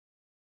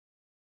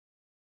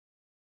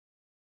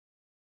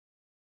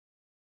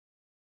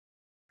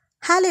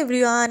Hello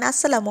everyone,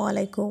 Assalamu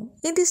alaikum.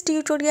 In this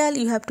tutorial,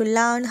 you have to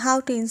learn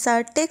how to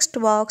insert text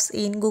box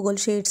in Google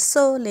Sheets.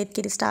 So let's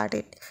get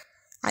started.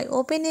 I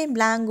open a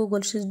blank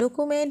Google Sheets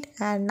document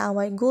and now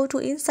I go to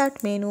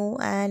Insert menu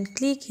and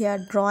click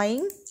here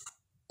Drawing.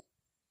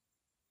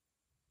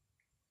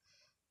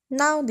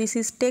 Now this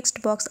is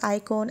text box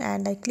icon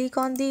and I click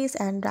on this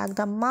and drag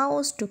the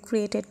mouse to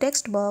create a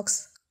text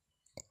box.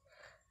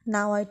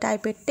 Now I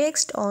type a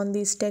text on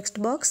this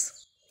text box.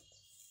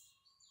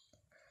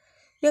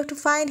 You have to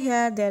find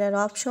here there are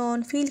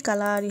option fill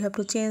color. You have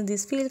to change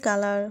this fill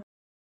color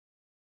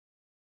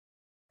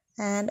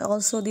and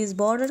also this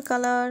border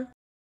color,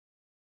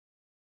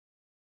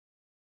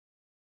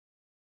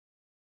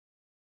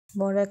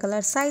 border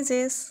color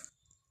sizes,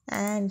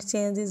 and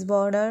change this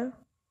border.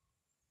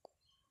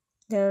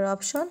 There are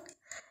option,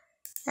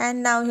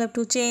 and now you have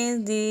to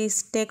change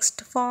this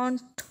text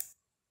font.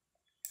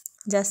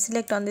 Just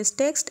select on this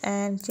text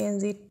and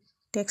change the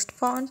text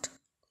font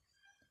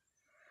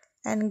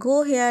and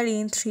go here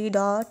in three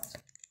dot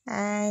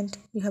and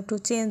you have to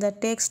change the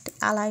text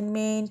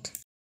alignment,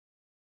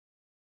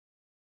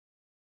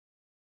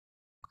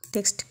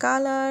 text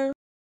color,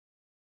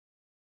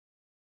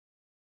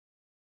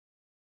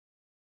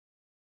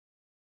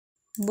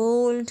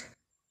 bold,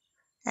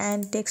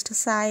 and text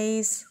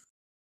size.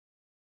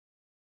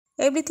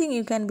 Everything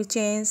you can be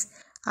changed,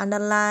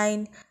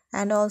 underline,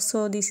 and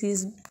also this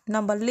is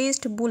number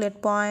list,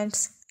 bullet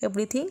points,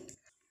 everything.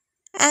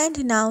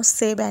 And now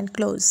save and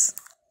close.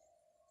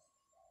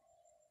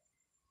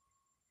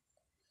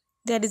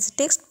 There is a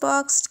text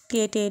box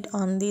created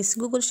on this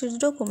Google Sheets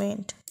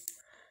document.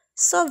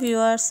 So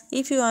viewers,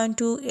 if you want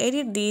to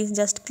edit this,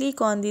 just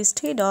click on this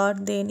three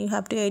dot, then you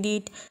have to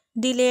edit,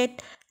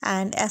 delete,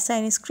 and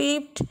assign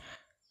script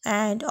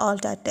and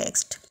alter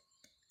text.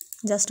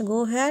 Just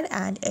go here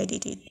and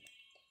edit it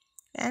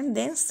and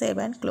then save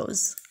and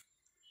close.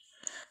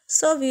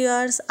 So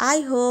viewers,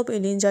 I hope you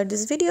enjoyed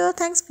this video.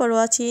 Thanks for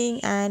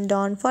watching and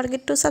don't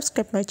forget to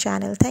subscribe my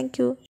channel. Thank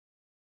you.